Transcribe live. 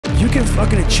you can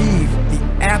fucking achieve the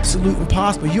absolute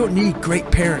impossible. You don't need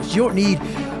great parents. You don't need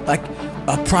like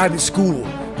a private school.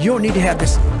 You don't need to have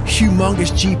this humongous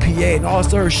GPA and all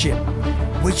this other shit.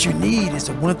 What you need is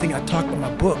the one thing I talk about in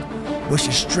my book, which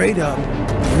is straight up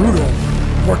brutal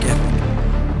work ethic.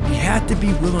 You have to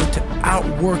be willing to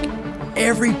outwork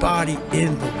everybody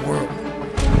in the world.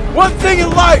 One thing in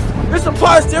life, this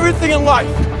applies to everything in life.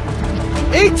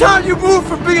 Anytime you move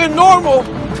from being normal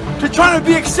to trying to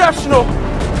be exceptional,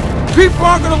 people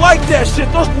aren't gonna like that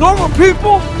shit. Those normal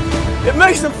people, it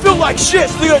makes them feel like shit,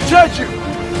 so they're gonna judge you.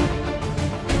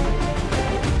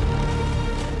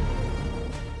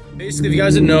 Basically, if you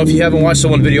guys didn't know, if you haven't watched the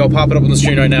one video, I'll pop it up on the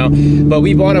screen right now. But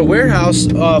we bought a warehouse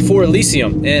for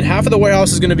Elysium, and half of the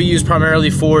warehouse is going to be used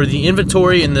primarily for the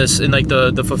inventory and like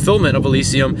the fulfillment of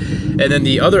Elysium, and then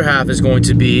the other half is going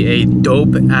to be a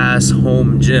dope ass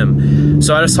home gym.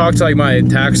 So I just talked to like my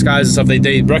tax guys and stuff.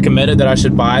 They recommended that I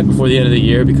should buy it before the end of the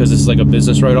year because this is like a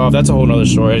business write-off. That's a whole nother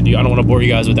story. I don't want to bore you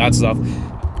guys with that stuff.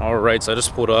 All right, so I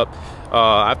just pulled up.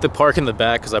 I have to park in the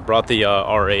back because I brought the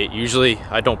R8. Usually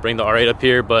I don't bring the R8 up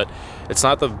here, but it's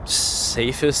not the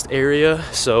safest area,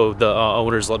 so the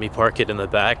owners let me park it in the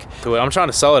back. So I'm trying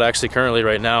to sell it actually currently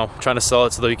right now. I'm trying to sell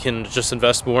it so that we can just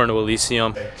invest more into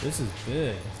Elysium. This is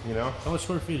big. You know? How much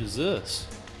square feet is this?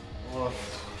 Well,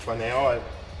 by now, I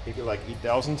think it's like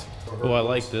 8,000. Oh, I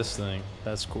like this thing.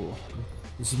 That's cool.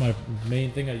 This is my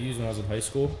main thing I used when I was in high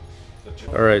school.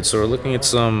 All right, so we're looking at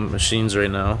some machines right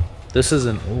now. This is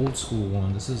an old school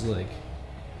one. This is like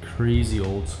crazy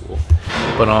old school.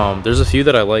 But there's a few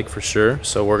that I like for sure.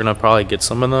 So we're gonna probably get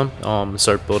some of them and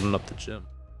start building up the gym.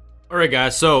 All right,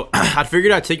 guys. So I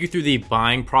figured I'd take you through the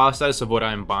buying process of what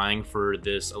I'm buying for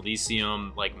this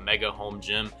Elysium like mega home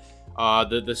gym.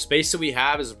 The space that we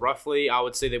have is roughly, I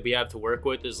would say that we have to work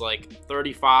with is like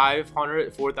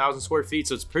 3,500, 4,000 square feet.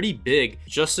 So it's pretty big.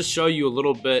 Just to show you a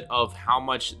little bit of how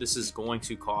much this is going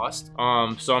to cost.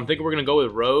 So I'm thinking we're gonna go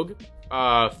with Rogue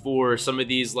for some of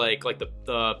these like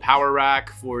the power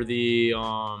rack for the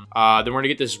then we're gonna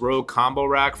get this Rogue combo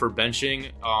rack for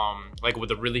benching like with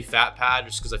a really fat pad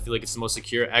just because I feel like it's the most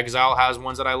secure. Exile has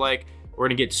ones that I like. We're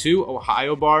gonna get 2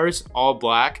 Ohio bars, all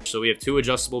black. So we have 2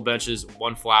 adjustable benches,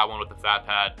 1 flat one with a fat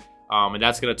pad. And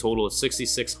that's gonna total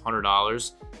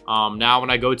 $6,600. Now when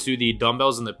I go to the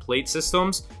dumbbells and the plate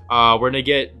systems, we're gonna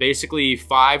get basically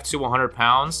 5 to 100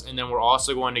 pounds. And then we're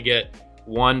also going to get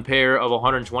 1 pair of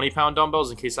 120-pound dumbbells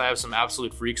in case I have some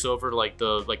absolute freaks over like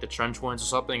the trench ones or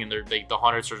something, and the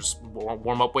hundreds are just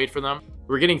warm-up weight for them.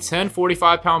 We're getting 10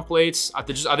 45-pound plates. I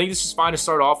think this is fine to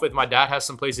start off with. My dad has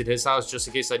some plates at his house just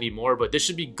in case I need more, but this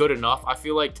should be good enough. I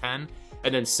feel like 10,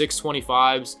 and then 6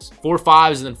 25s, 4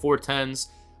 5s, and then 4 10s.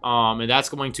 And that's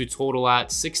going to total at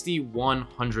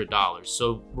 $6,100.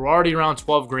 So we're already around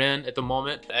 12 grand at the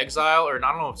moment. Exile, or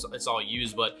I don't know if it's all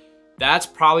used, but that's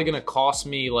probably gonna cost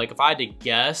me, like if I had to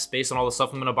guess based on all the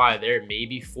stuff I'm gonna buy there,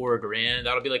 maybe 4 grand.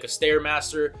 That'll be like a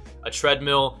Stairmaster, a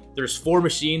treadmill. There's 4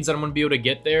 machines that I'm gonna be able to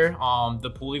get there.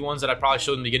 The pulley ones that I probably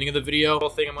showed in the beginning of the video.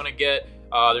 The thing I'm gonna get,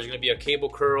 there's gonna be a cable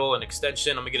curl, an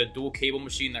extension. I'm gonna get a dual cable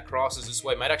machine that crosses this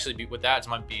way. Might actually be with that, it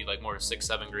might be like more 6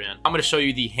 7 grand. I'm gonna show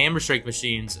you the hammer strength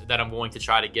machines that I'm going to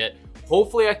try to get.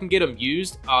 Hopefully I can get them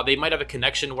used. They might have a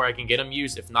connection where I can get them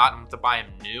used. If not, I'm gonna have to buy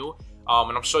them new.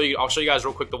 And I'll show you guys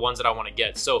real quick the ones that I want to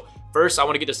get. So first I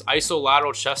want to get this iso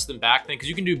lateral chest and back thing because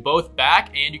you can do both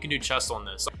back and you can do chest on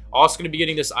this. Also going to be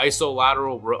getting this iso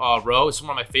lateral row. It's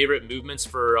one of my favorite movements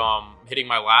for hitting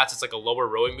my lats. It's like a lower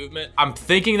rowing movement. I'm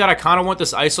thinking that I kind of want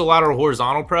this iso lateral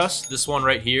horizontal press, this one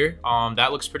right here.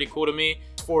 That looks pretty cool to me.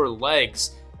 For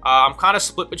legs, I'm kind of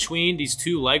split between these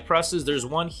 2 leg presses. There's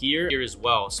one here as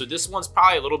well, so this one's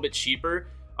probably a little bit cheaper.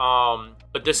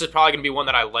 But this is probably gonna be one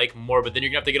that I like more, but then you're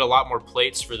gonna have to get a lot more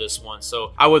plates for this one.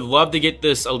 So I would love to get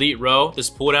this elite row, this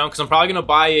pull down, because I'm probably gonna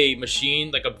buy a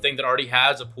machine, like a thing that already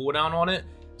has a pull down on it.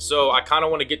 So I kind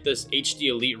of want to get this HD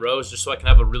elite rows just so I can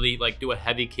have a really do a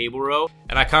heavy cable row.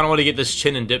 And I kind of want to get this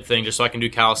chin and dip thing just so I can do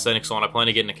calisthenics on. I plan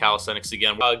to get into calisthenics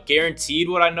again. Guaranteed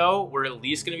what I know we're at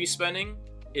least gonna be spending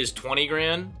is 20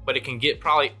 grand, but it can get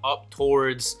probably up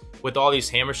towards, with all these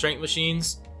hammer strength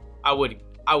machines, I would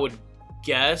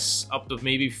guess up to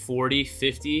maybe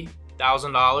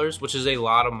 $40,000-$50,000, which is a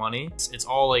lot of money. It's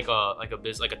all like a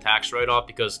tax write-off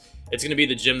because it's gonna be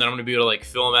the gym that I'm gonna be able to like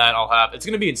film at. It's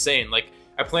gonna be insane. Like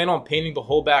I plan on painting the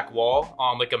whole back wall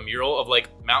like a mural of like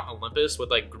Mount Olympus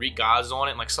with like Greek gods on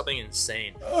it and like something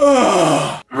insane.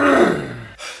 All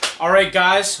right,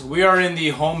 guys, we are in the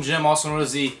home gym, also known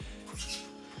as the,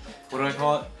 what do I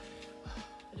call it?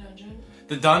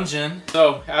 the dungeon.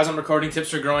 So, as I'm recording tips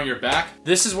for growing your back,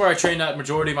 this is where I trained that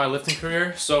majority of my lifting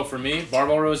career. So for me,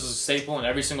 barbell rows is a staple in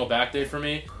every single back day for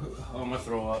me. Oh, I'm gonna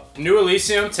throw up. New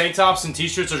Elysium tank tops and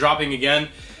t-shirts are dropping again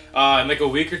in like a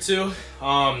week or two.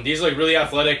 These are like really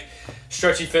athletic,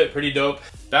 stretchy fit, pretty dope.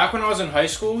 Back when I was in high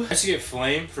school, I used to get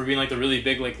flamed for being like the really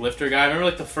big like lifter guy. I remember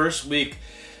like the first week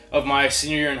of my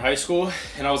senior year in high school,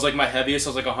 and I was like my heaviest,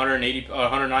 I was like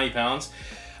 190 pounds.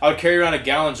 I would carry around a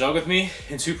gallon jug with me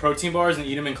and 2 protein bars and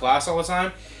eat them in class all the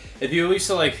time. And people used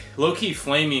to like low-key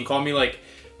flame me and call me like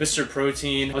Mr.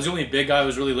 Protein. I was the only big guy who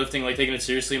was really lifting, like taking it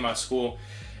seriously in my school.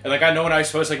 And like I know when I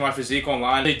exposed like my physique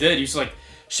online, they did used to like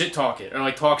shit talk it or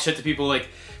like talk shit to people, like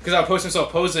because I would post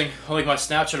myself posing on like my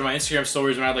Snapchat or my Instagram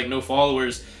stories when I had like no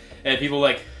followers, and people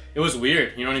like, it was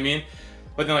weird, you know what I mean?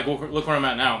 But then like look where I'm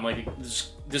at now. I'm like,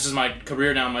 this is my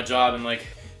career now, my job, and like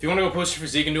if you want to go post your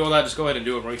physique and do all that, just go ahead and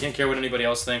do it, bro. You can't care what anybody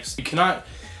else thinks. You cannot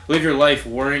live your life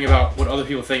worrying about what other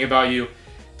people think about you,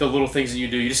 the little things that you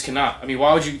do. You just cannot. I mean,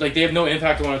 why would you, like, they have no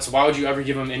impact on it, so why would you ever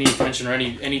give them any attention or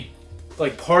any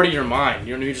like, part of your mind?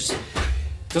 You know what I mean? Just, it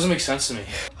doesn't make sense to me.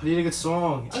 I need a good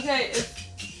song. Okay.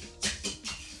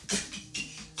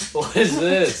 What is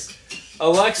this?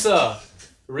 Alexa,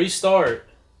 restart.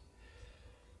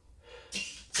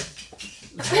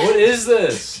 What is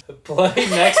this? Play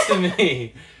next to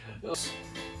me. Oh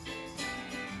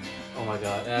my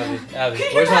god, Abby,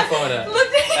 where's my phone at?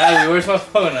 Abby, where's my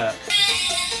phone at?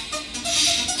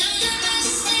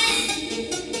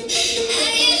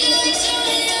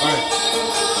 Alright.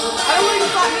 I don't want you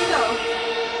to slap me though.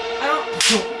 I don't.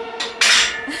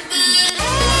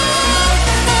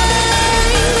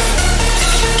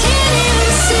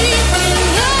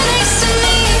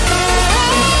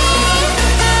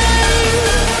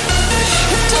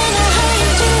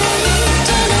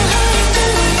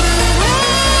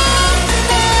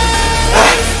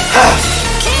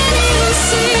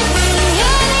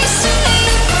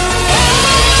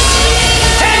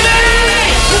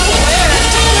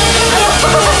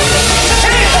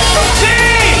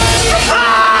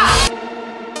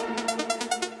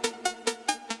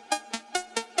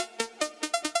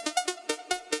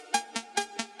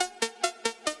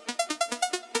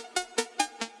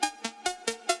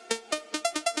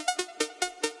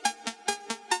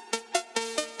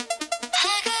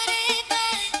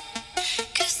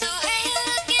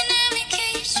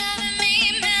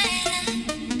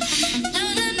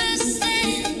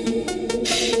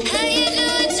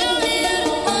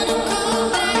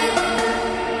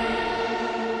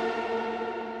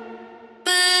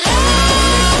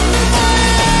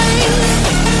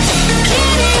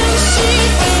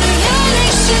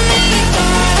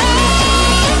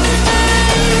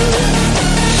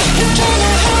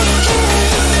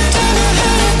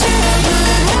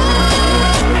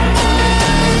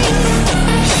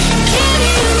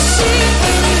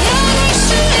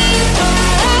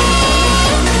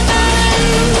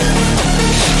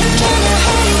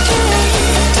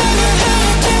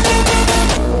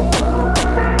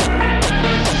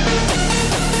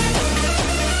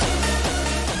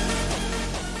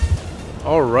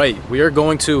 Alright, we are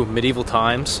going to medieval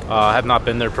times. I have not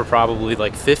been there for probably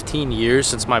like 15 years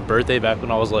since my birthday, back when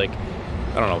I was like,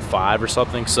 I don't know, 5 or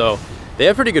something. So they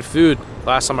have pretty good food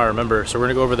last time I remember. So we're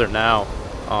gonna go over there now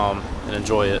and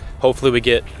enjoy it. Hopefully we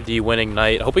get the winning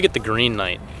knight. I hope we get the green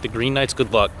knight. The green knight's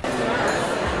good luck.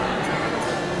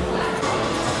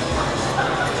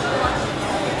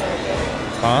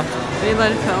 Huh? Are you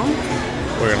letting film?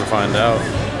 We're gonna find out.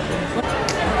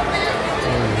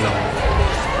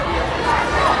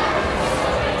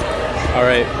 All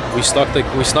right, we snuck the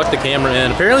camera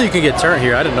in. Apparently, you can get turned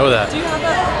here. I didn't know that. Do you have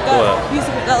that piece of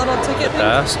that little ticket thing?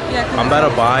 Pass? Yeah. I'm about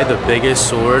to buy the biggest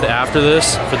sword after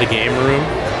this for the game room.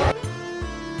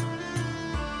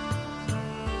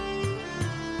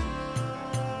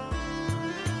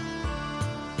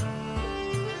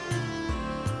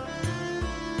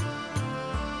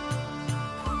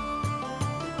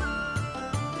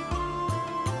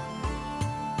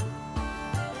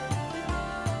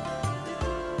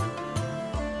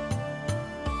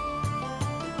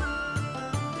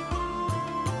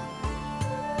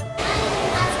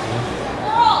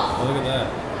 Look at that.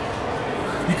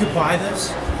 You could buy this?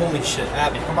 Holy shit,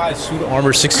 Abby, come buy a suit of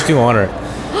armor 6200.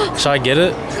 Should I get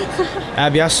it?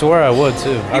 Abby, I swear I would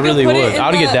too. I really would.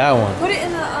 I would get that one. Put it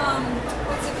in the,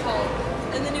 what's it called?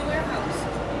 In the new warehouse.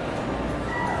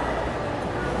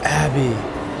 Abby.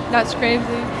 That's crazy.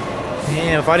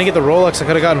 Damn, if I didn't get the Rolex, I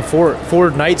could have gotten four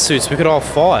knight suits. We could have all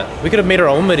fought. We could have made our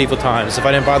own medieval times if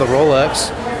I didn't buy the Rolex.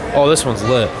 Oh, this one's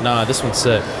lit. Nah, this one's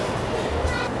sick.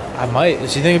 I might. Do you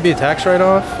think it'd be a tax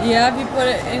write-off? Yeah, if you put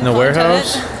it in the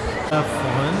warehouse? Have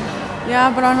fun.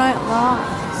 Yeah, but our night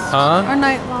lost. Huh? Our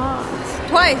night lost.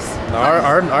 Twice.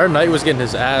 Our knight was getting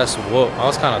his ass whooped. I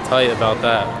was kind of tight about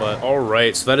that, but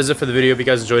alright, so that is it for the video. If you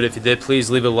guys enjoyed it, if you did, please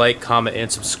leave a like, comment,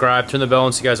 and subscribe. Turn the bell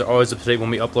on so you guys are always up to date when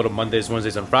we upload on Mondays,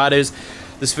 Wednesdays, and Fridays.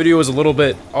 This video was a little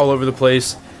bit all over the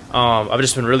place. I've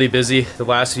just been really busy the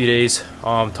last few days,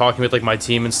 talking with like my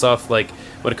team and stuff, like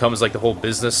when it comes to like the whole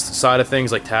business side of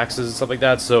things, like taxes and stuff like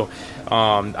that. So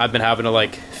I've been having to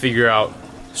like figure out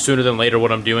sooner than later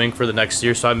what I'm doing for the next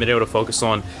year, so I've been able to focus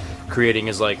on creating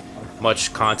as like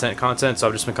much content. So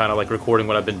I've just been kind of like recording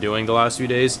what I've been doing the last few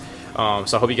days. So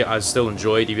I hope you guys still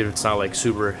enjoyed, even if it's not like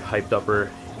super hyped up or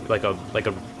like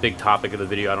a big topic of the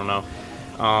video. I don't know.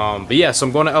 But yeah, so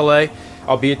I'm going to LA.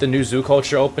 I'll be at the new Zoo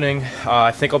Culture opening.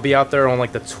 I think I'll be out there on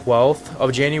like the 12th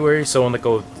of January, so in like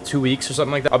 2 weeks or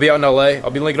something like that. I'll be out in LA.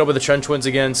 I'll be linking up with the Trend Twins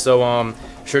again, so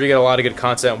sure to get a lot of good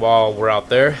content while we're out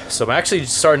there. So I'm actually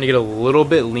starting to get a little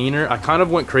bit leaner. I kind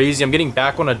of went crazy. I'm getting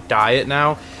back on a diet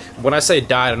now. When I say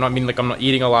diet, I'm not meaning like I'm not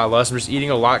eating a lot less. I'm just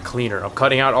eating a lot cleaner. I'm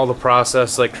cutting out all the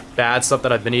processed, like bad stuff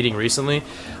that I've been eating recently.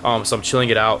 So I'm chilling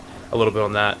it out a little bit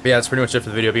on that. But yeah, that's pretty much it for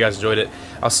the video. If you guys enjoyed it,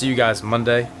 I'll see you guys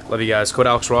Monday. Love you guys. Code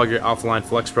Alex Rawgear, Alpha Line,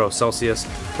 FlexPro, Celsius.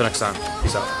 Till next time.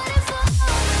 Peace out.